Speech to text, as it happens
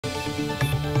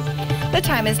The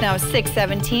time is now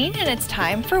 6:17 and it's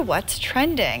time for What's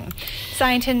Trending.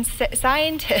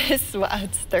 Scientists, well,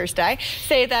 it's Thursday,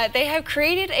 say that they have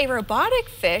created a robotic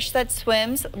fish that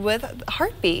swims with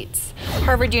heartbeats.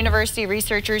 Harvard University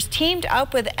researchers teamed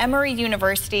up with Emory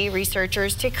University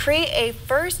researchers to create a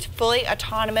first fully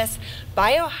autonomous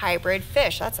biohybrid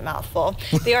fish. That's a mouthful.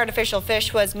 The artificial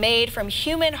fish was made from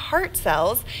human heart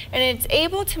cells, and it's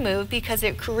able to move because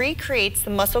it recreates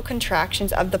the muscle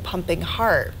contractions of the pumping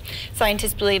heart.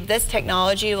 Scientists believe this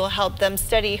technology will help them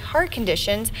study heart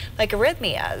conditions like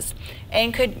arrhythmias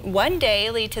and could one day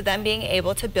lead to them being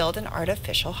able to build an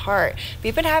artificial heart.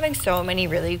 We've been having so many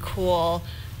really cool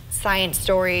science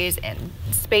stories and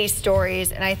space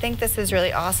stories, and I think this is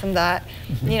really awesome that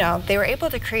you know, they were able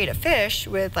to create a fish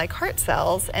with like heart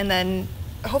cells, and then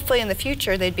hopefully in the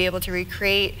future they'd be able to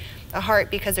recreate a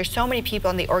heart, because there's so many people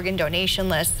on the organ donation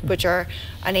list which are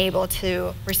unable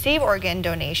to receive organ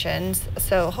donations.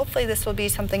 So hopefully this will be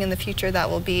something in the future that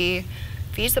will be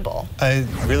feasible. I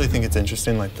really think it's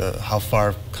interesting, like how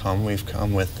far we've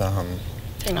come with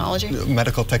Technology.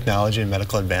 Medical technology and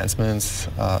medical advancements.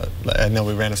 I know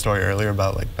we ran a story earlier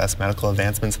about like best medical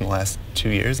advancements in the last 2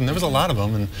 years, and there was a lot of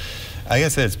them. And I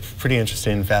guess it's pretty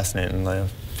interesting and fascinating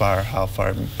how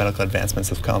far medical advancements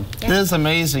have come. It is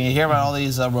amazing. You hear about all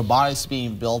these robotics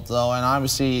being built, though, and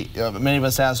obviously many of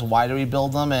us ask, why do we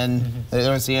build them? And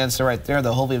there's the answer right there.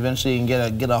 That hopefully eventually you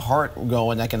can get a heart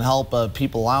going that can help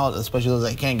people out, especially those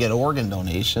that can't get organ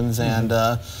donations, and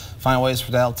find ways for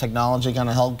that technology kind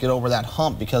of help get over that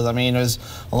hump, because I mean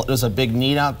there's a big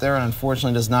need out there, and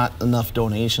unfortunately there's not enough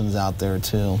donations out there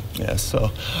too. Yeah,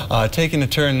 so taking a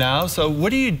turn now. So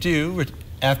what do you do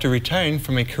after retiring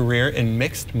from a career in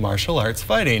mixed martial arts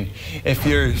fighting? If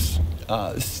you're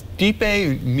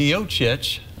Stipe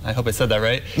Miocic, I hope I said that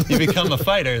right, you become a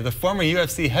fighter. The former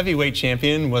UFC heavyweight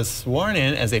champion was sworn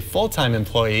in as a full-time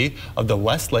employee of the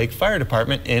Westlake Fire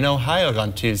Department in Ohio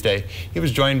on Tuesday. He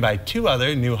was joined by 2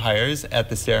 other new hires at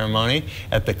the ceremony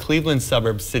at the Cleveland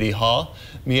Suburb City Hall.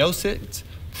 Miocic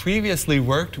previously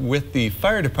worked with the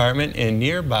fire department in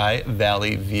nearby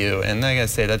Valley View. And like I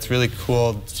say, that's really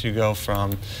cool to go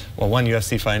from, well, one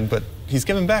UFC fighting, but he's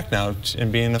giving back now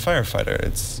and being a firefighter.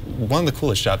 It's one of the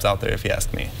coolest jobs out there, if you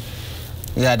ask me.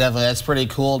 Yeah, definitely. That's pretty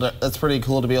cool. That's pretty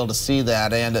cool to be able to see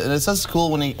that, and it's just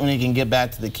cool when you can get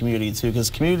back to the community too, because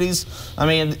communities, I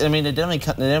mean,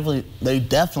 they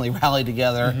definitely rally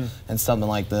together in something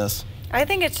like this. I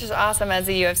think it's just awesome as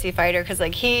a UFC fighter, because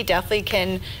like he definitely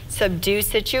can subdue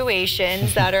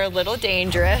situations that are a little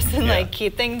dangerous and like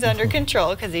keep things under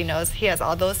control, because he knows he has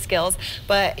all those skills.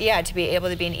 But yeah, to be able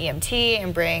to be an EMT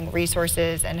and bring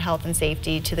resources and health and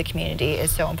safety to the community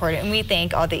is so important. And we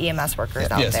thank all the EMS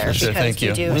workers out there, for sure. because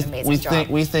you do an amazing job.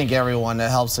 We thank everyone that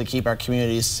helps to keep our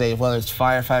communities safe, whether it's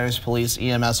firefighters, police,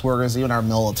 EMS workers, even our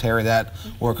military that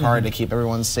work hard to keep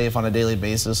everyone safe on a daily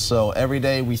basis. So every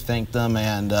day we thank them,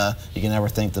 and you can never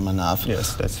thank them enough.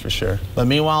 Yes, that's for sure. But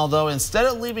meanwhile, though, instead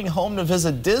of leaving home to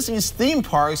visit Disney's theme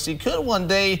parks, you could one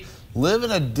day live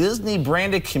in a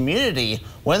Disney-branded community.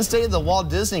 Wednesday, the Walt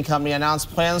Disney Company announced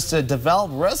plans to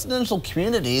develop residential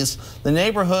communities. The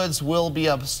neighborhoods will be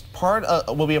a part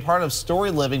of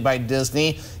Story Living by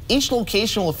Disney. Each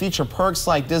location will feature perks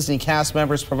like Disney cast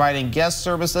members providing guest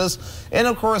services and,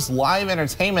 of course, live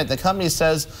entertainment. The company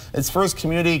says its first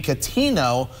community,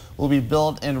 Catino, will be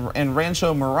built in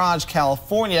Rancho Mirage,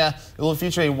 California. It will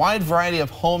feature a wide variety of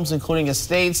homes, including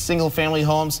estates, single-family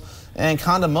homes, and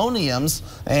condominiums,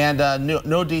 and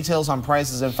no details on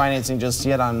prices and financing just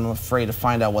yet. I'm afraid to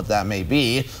find out what that may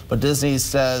be. But Disney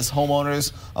says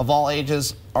homeowners of all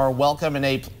ages are welcome, and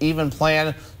they even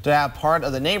plan to have part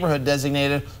of the neighborhood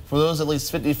designated for those at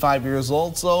least 55 years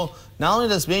old. So not only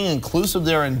does being inclusive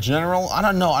there in general, I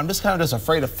don't know, I'm just kind of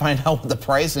afraid to find out what the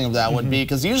pricing of that would be,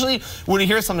 because usually when you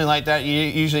hear something like that, you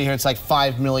usually hear it's like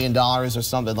 $5 million or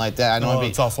something like that. I know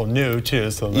it's also new too,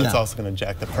 so that's also going to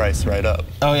jack the price right up.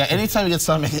 Oh yeah, anytime you get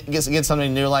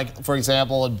something new, like for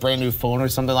example a brand new phone or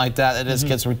something like that, it just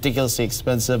gets ridiculously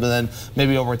expensive, and then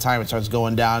maybe over time it starts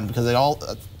going down, because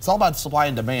it's all about supply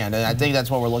and demand, and I think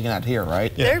that's what we're looking at here,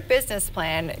 right? Yeah. Their business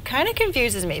plan kind of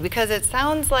confuses me, because it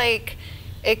sounds like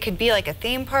it could be like a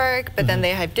theme park, but then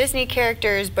they have Disney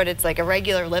characters, but it's like a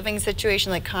regular living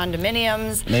situation, like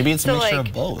condominiums. Maybe it's a mixture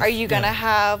of both. Are you gonna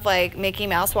have like Mickey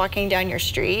Mouse walking down your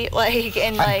street, like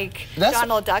and like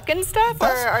Donald Duck and stuff, or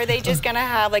are they just gonna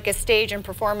have like a stage and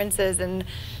performances and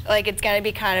Like it's got to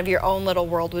be kind of your own little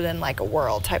world within like a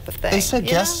world type of thing. They said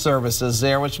guest services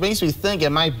there, which makes me think it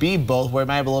might be both, where it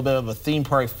might have a little bit of a theme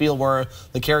park feel where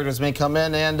the characters may come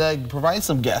in and provide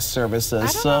some guest services.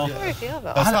 I don't know how I feel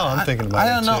about That's that. how I'm thinking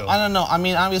about it too. I don't know. I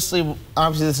mean, obviously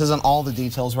this isn't all the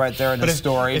details right there in the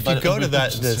story. If you go to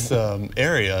this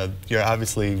area, you're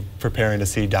obviously preparing to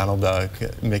see Donald Duck,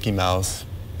 Mickey Mouse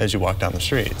as you walk down the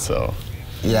street. So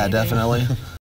yeah, definitely.